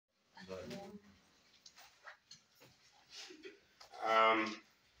Um,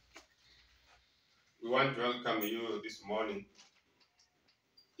 we want to welcome you this morning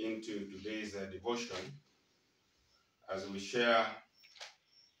into today's devotion as we share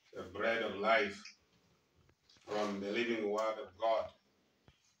the bread of life from the living Word of God.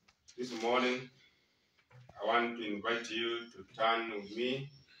 This morning, I want to invite you to turn with me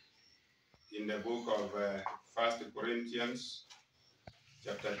in the book of 1 Corinthians,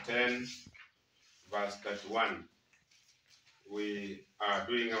 chapter 10, verse 31. We are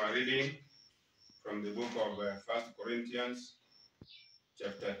doing our reading from the book of 1 Corinthians,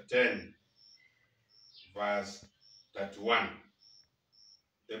 chapter 10, verse 31.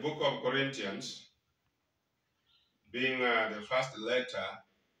 The book of Corinthians, being the first letter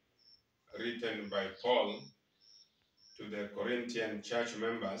written by Paul to the Corinthian church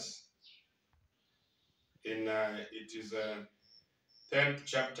members, it is a 10th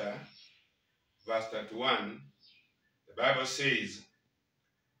chapter, verse 31. The Bible says,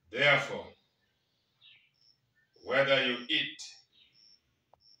 "Therefore, whether you eat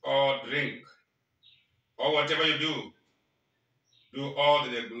or drink or whatever you do all to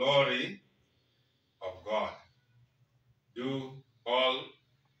the glory of God." Do all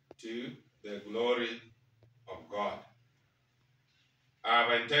to the glory of God.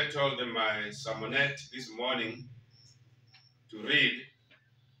 I've entitled my sermonette this morning to read,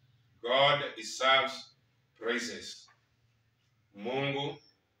 God deserves praises. Mungu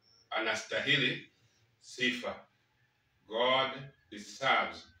anastahili sifa. God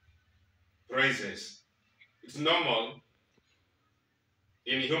deserves praises. It's normal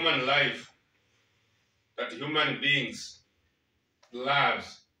in human life that human beings love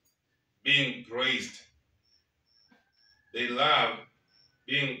being praised. They love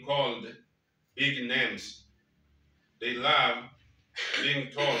being called big names. They love being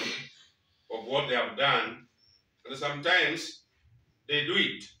told of what they have done, and sometimes they do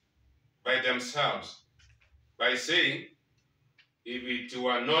it by themselves by saying, if it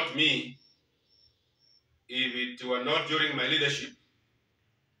were not me, if it were not during my leadership,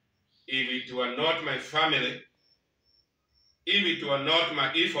 if it were not my family, if it were not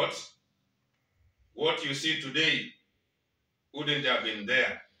my efforts, what you see today wouldn't have been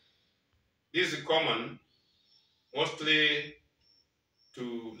there. This is common mostly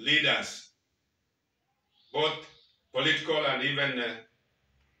to leaders, both political and even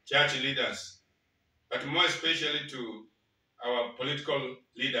church leaders, but more especially to our political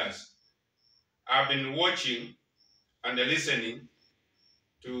leaders. I've been watching and listening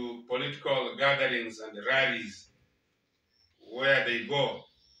to political gatherings and rallies where they go.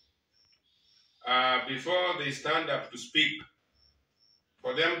 Before they stand up to speak,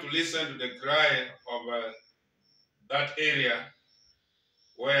 for them to listen to the cry of that area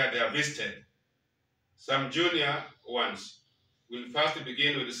where they are visited, some junior ones will first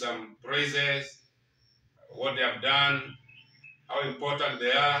begin with some praises, what they have done, how important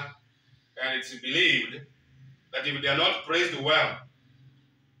they are, and it's believed that if they are not praised well,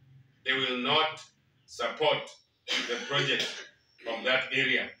 they will not support the project of that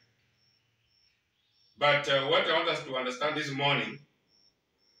area. But what I want us to understand this morning,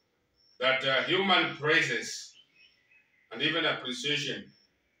 that human praises and even appreciation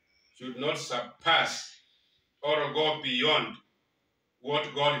should not surpass or go beyond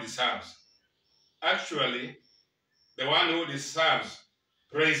what God deserves. Actually, the one who deserves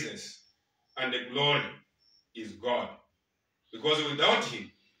praises and the glory is God. Because without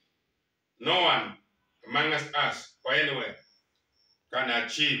him, no one amongst us or anywhere can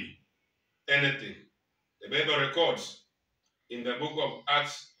achieve anything. The Bible records in the book of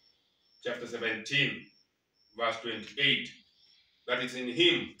Acts, chapter 17, verse 28, that it's in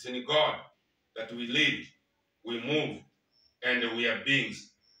him, it's in God, that we live, we move, and we are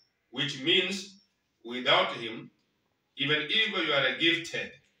beings. Which means, without him, even if you are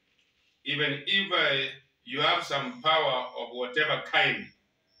gifted, even if you have some power of whatever kind,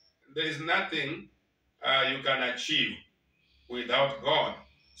 there is nothing you can achieve without God.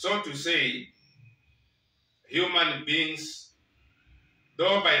 So to say, human beings,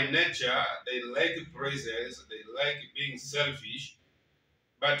 though by nature they like praises, they like being selfish,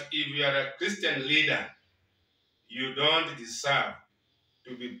 but if you are a Christian leader, you don't deserve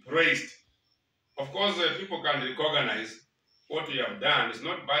to be praised. Of course, people can recognize what you have done. It's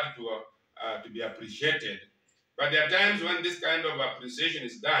not bad to be appreciated, but there are times when this kind of appreciation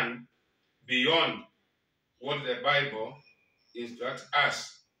is done beyond what the Bible instructs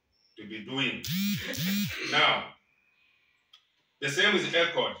us to be doing. Now, the same is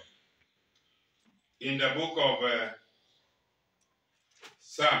echoed in the book of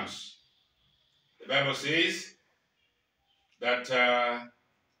Psalms. The Bible says, that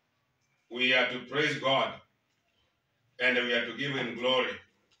we are to praise God and we are to give Him glory.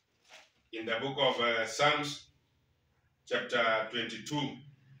 In the book of Psalms, chapter 22.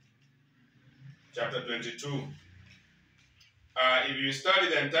 If you study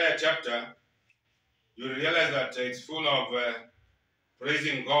the entire chapter, you realize that it's full of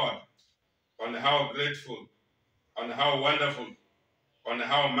praising God on how grateful, on how wonderful, on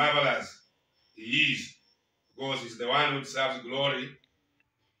how marvelous He is, because He's the one who deserves glory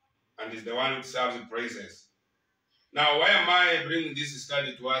and He's the one who deserves praises. Now, why am I bringing this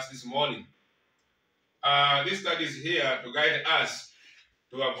study to us this morning? This study is here to guide us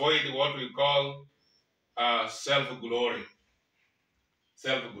to avoid what we call self-glory.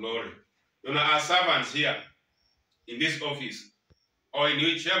 Self-glory. You know, our servants here in this office, or in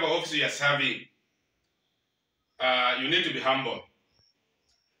whichever office you are serving, you need to be humble.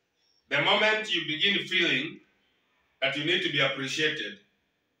 The moment you begin feeling that you need to be appreciated,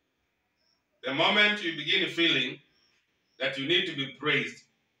 the moment you begin feeling that you need to be praised,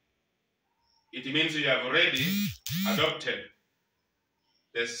 it means you have already adopted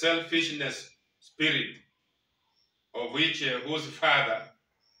the selfishness spirit of which whose father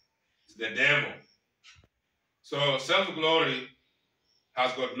is the devil. So self-glory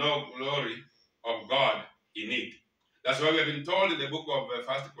has got no glory of God in it. That's why we have been told in the book of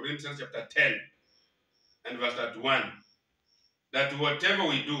 1 Corinthians chapter 10 and verse 31 that whatever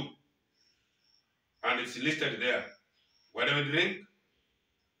we do, and it's listed there, whether we drink,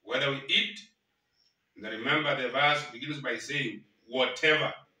 whether we eat, and remember the verse begins by saying,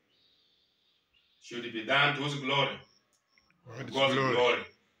 whatever should be done to His glory, God's glory.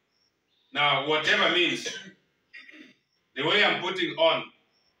 Now, whatever means the way I'm putting on,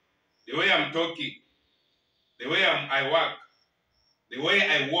 the way I'm talking, the way I work, the way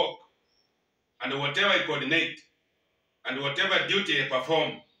I walk, and whatever I coordinate, and whatever duty I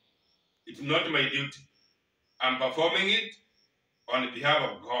perform, it's not my duty. I'm performing it on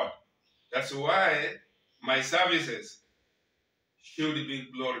behalf of God. That's why my services should be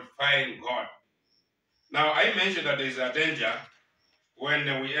glorifying God. Now, I mentioned that there is a danger when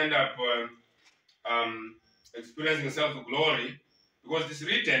we end up experiencing self-glory, because it's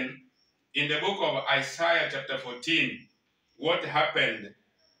written in the book of Isaiah chapter 14, what happened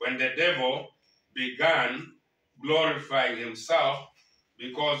when the devil began glorifying himself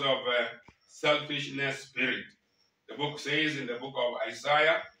because of a selfishness spirit. The book says in the book of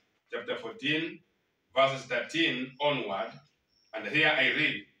Isaiah chapter 14, verses 13 onward, and here I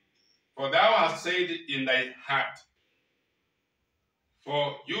read, for thou hast said in thy heart,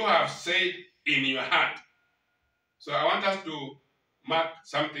 for you have said in your heart. So I want us to mark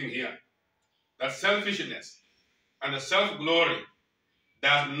something here, that selfishness and the self-glory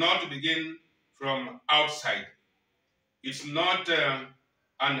does not begin from outside. It's not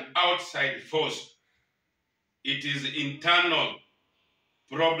an outside force. It is internal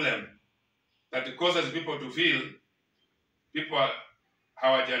problem that causes people to feel people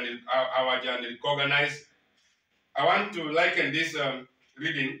are recognized. I want to liken this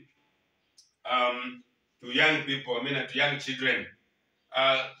reading to young people, to young children.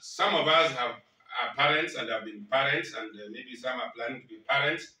 Some of us are parents and have been parents, and maybe some are planning to be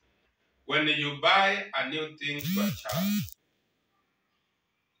parents. When you buy a new thing to a child,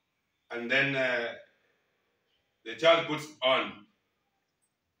 and then the child puts on,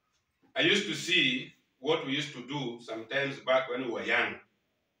 I used to see what we used to do sometimes back when we were young.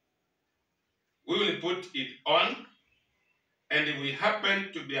 We will put it on, and if we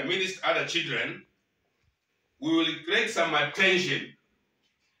happen to be amidst other children, we will create some attention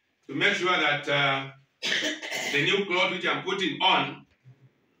to make sure that the new clothes which I'm putting on,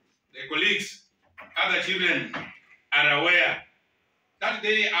 the colleagues, other children are aware. That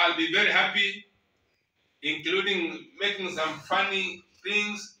day I'll be very happy, including making some funny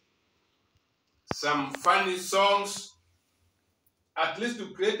things, some funny songs, at least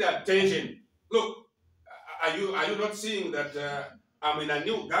to create the attention. Look, are you not seeing that I'm in a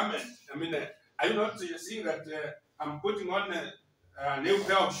new garment? Are you not seeing that I'm putting on a new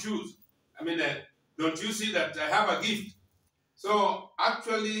pair of shoes? Don't you see that I have a gift? So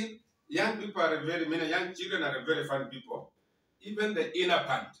actually, young people are young children are very fun people. Even the inner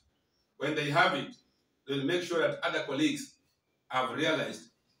part, when they have it, they'll make sure that other colleagues have realized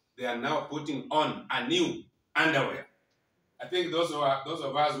they are now putting on a new underwear. I think those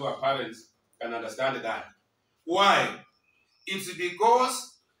of us who are parents can understand that. Why? It's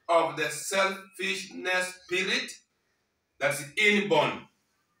because of the selfishness spirit that's inborn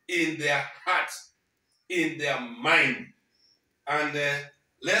in their hearts, in their mind. And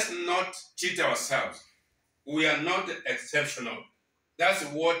let's not cheat ourselves. We are not exceptional. That's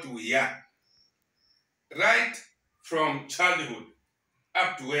what we are. Right from childhood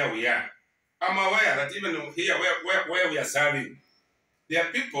up to where we are. I'm aware that even here where we are serving, there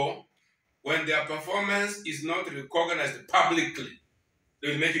are people, when their performance is not recognized publicly,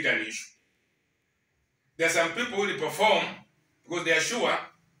 they will make it an issue. There are some people who will perform because they are sure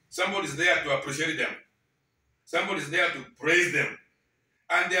somebody is there to appreciate them. Somebody is there to praise them.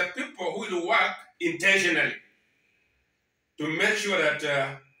 And there are people who will work intentionally to make sure that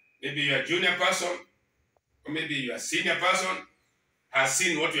maybe you're a junior person or maybe you're a senior person has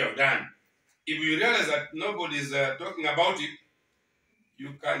seen what you have done. If you realize that nobody is talking about it,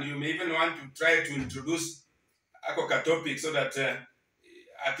 you may even want to try to introduce a topic so that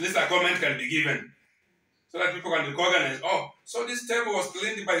at least a comment can be given, so that people can recognize, oh, so this table was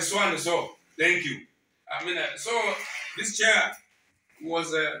cleaned by so and so. Thank you. I mean, so this chair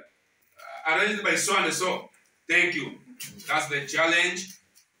was arranged by so and so. Thank you. That's the challenge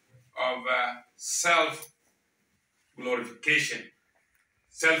of self-glorification,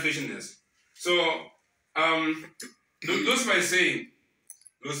 selfishness. So, Lucifer is saying,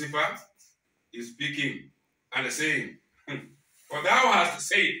 Lucifer is speaking and saying, for thou hast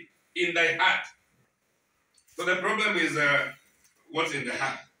said in thy heart. So the problem is what's in the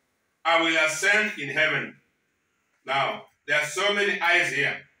heart. I will ascend in heaven. Now, there are so many eyes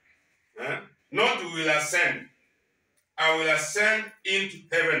here. Not will ascend. I will ascend into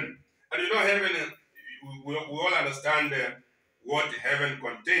heaven. And you know, heaven, we all understand what heaven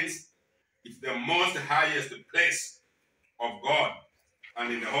contains. It's the most highest place of God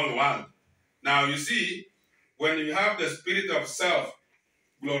and in the whole world. Now, you see, when you have the spirit of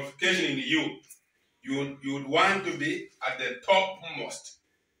self-glorification in you, you would want to be at the topmost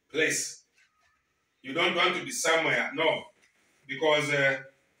place. You don't want to be somewhere, no, because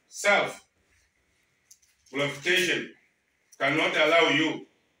self-glorification cannot allow you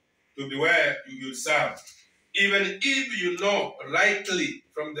to be where you serve. Even if you know rightly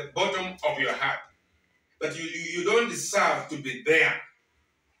from the bottom of your heart that you don't deserve to be there.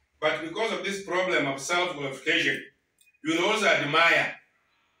 But because of this problem of self-glorification, you will also admire.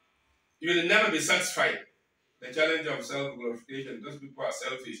 You will never be satisfied. The challenge of self-glorification, those people are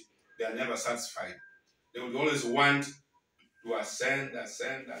selfish. They are never satisfied. They would always want to ascend,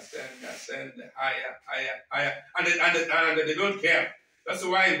 higher, and they don't care. That's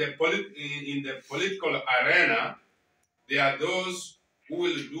why in the political arena, there are those who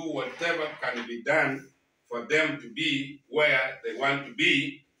will do whatever can be done for them to be where they want to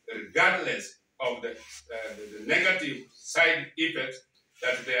be, regardless of the negative side effects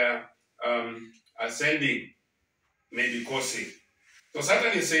that their ascending may be causing. So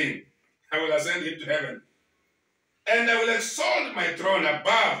Satan is saying, I will ascend into heaven, and I will exalt my throne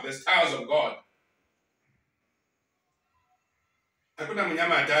above the stars of God. Hakuna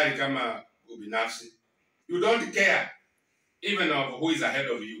mnyama hatari kama ubinafsi. You don't care even of who is ahead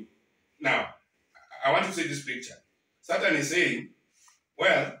of you. Now, I want to see this picture. Satan is saying,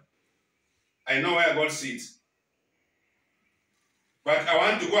 well, I know where God sits, but I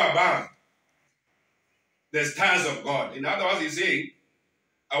want to go above the stars of God. In other words, he's saying,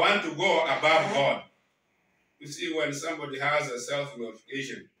 I want to go above God. You see, when somebody has a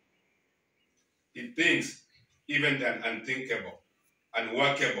self-glorification, he thinks even than unthinkable,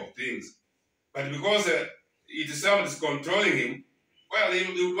 unworkable things. But because it itself is controlling him, well,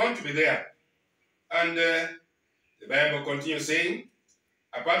 he would want to be there. And the Bible continues saying,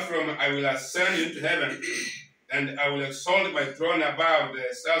 apart from I will ascend into heaven, and I will exalt my throne above the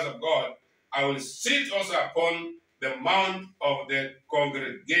stars of God, I will sit also upon the mount of the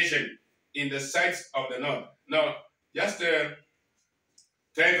congregation in the sides of the north. Now, just try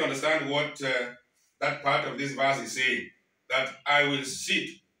to understand what that part of this verse is saying, that I will sit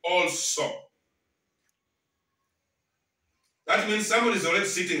also. That means somebody is already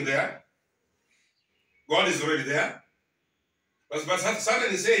sitting there. God is already there. But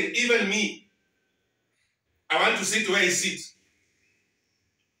Satan is saying, even me, I want to sit where he sits.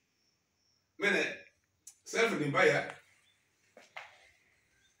 Self-empire.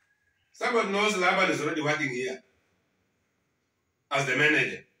 Somebody knows Laban is already working here as the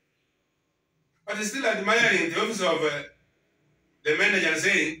manager. But he's still admiring the office of the manager,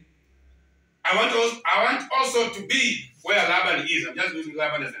 saying, I want also to be where Laban is. I'm just using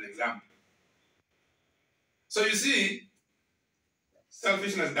Laban as an example. So you see,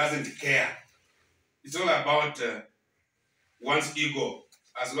 selfishness doesn't care. It's all about one's ego.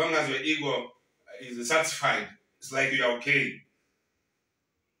 As long as your ego is satisfied, it's like you're okay.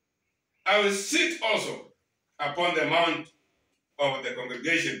 I will sit also upon the mount of the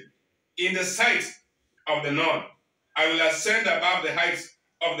congregation in the sight of the north. I will ascend above the heights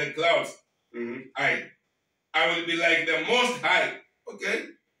of the clouds. I will be like the Most High. Okay?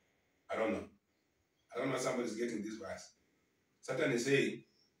 I don't know. I don't know if somebody's getting this verse. Satan is saying,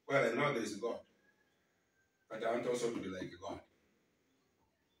 well, I know there is a God, but I want also to be like a God.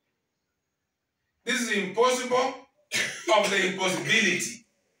 This is impossible of the impossibility.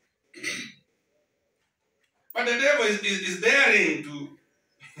 But the devil is daring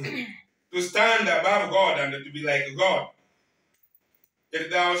to stand above God and to be like God. That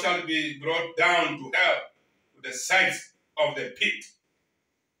thou shalt be brought down to hell, to the sides of the pit.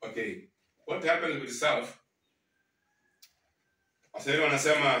 Okay, what happens with self? Waswahili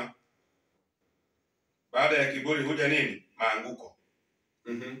wanasema baada ya kiburi huja nini? Maanguko.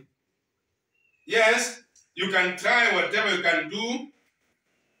 Yes, you can try whatever you can do.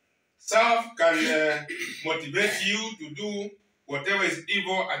 Self can motivate you to do whatever is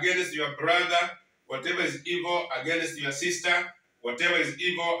evil against your brother, whatever is evil against your sister, whatever is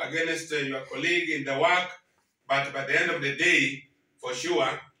evil against your colleague in the work. But by the end of the day, for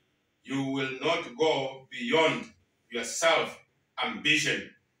sure, you will not go beyond your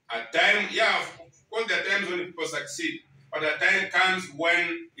self-ambition. At time, yeah, of course there are times when people succeed, but a time comes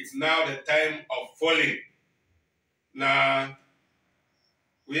when it's now the time of falling. Now,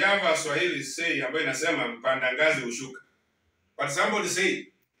 we have a Swahili say, ambayo inasema mpanda ngazi ushuka. But somebody say,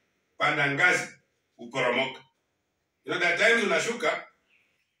 panda ngazi uporomoka. You know, there are times unashuka,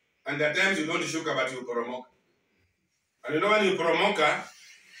 and there are times you don't shuka, but you uporomoka. And you know when you uporomoka,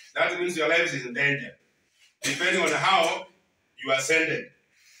 that means your life is in danger. Depending on how you ascended,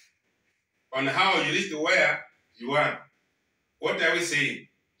 on how you reached where you are. What are we saying?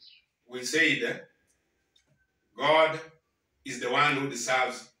 We say that God is the one who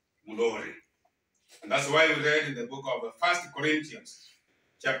deserves glory. And that's why we read in the book of 1 Corinthians,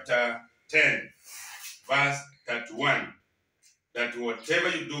 chapter 10, verse 31, that whatever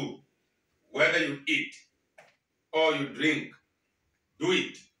you do, whether you eat or you drink, do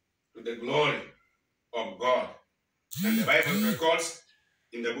it to the glory of God. And the Bible records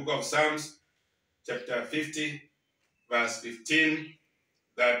in the book of Psalms, chapter 50, verse 15,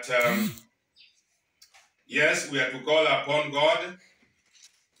 that yes, we are to call upon God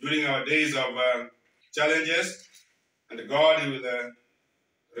during our days of challenges, and God will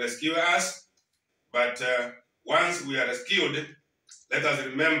rescue us. But once we are rescued, let us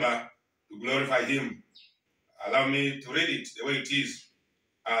remember to glorify Him. Allow me to read it the way it is.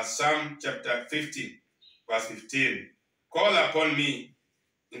 Psalm chapter 50, verse 15. Call upon me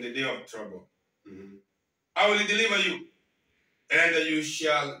in the day of trouble. I will deliver you, and you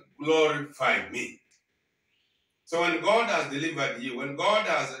shall glorify me. So when God has delivered you, when God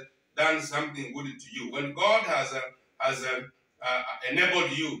has done something good to you, when God has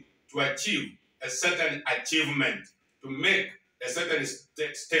enabled you to achieve a certain achievement, to make a certain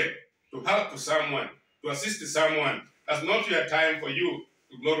step, to help someone, to assist someone, that's not your time for you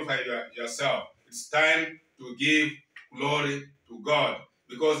to glorify yourself. It's time to give glory to God,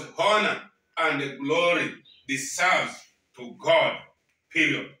 because honor and glory deserves to God,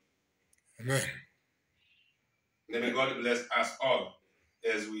 period. Amen. And may God bless us all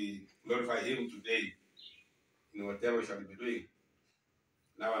as we glorify Him today in whatever we shall be doing,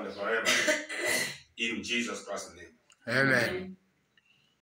 now and forever. In Jesus Christ's name. Amen.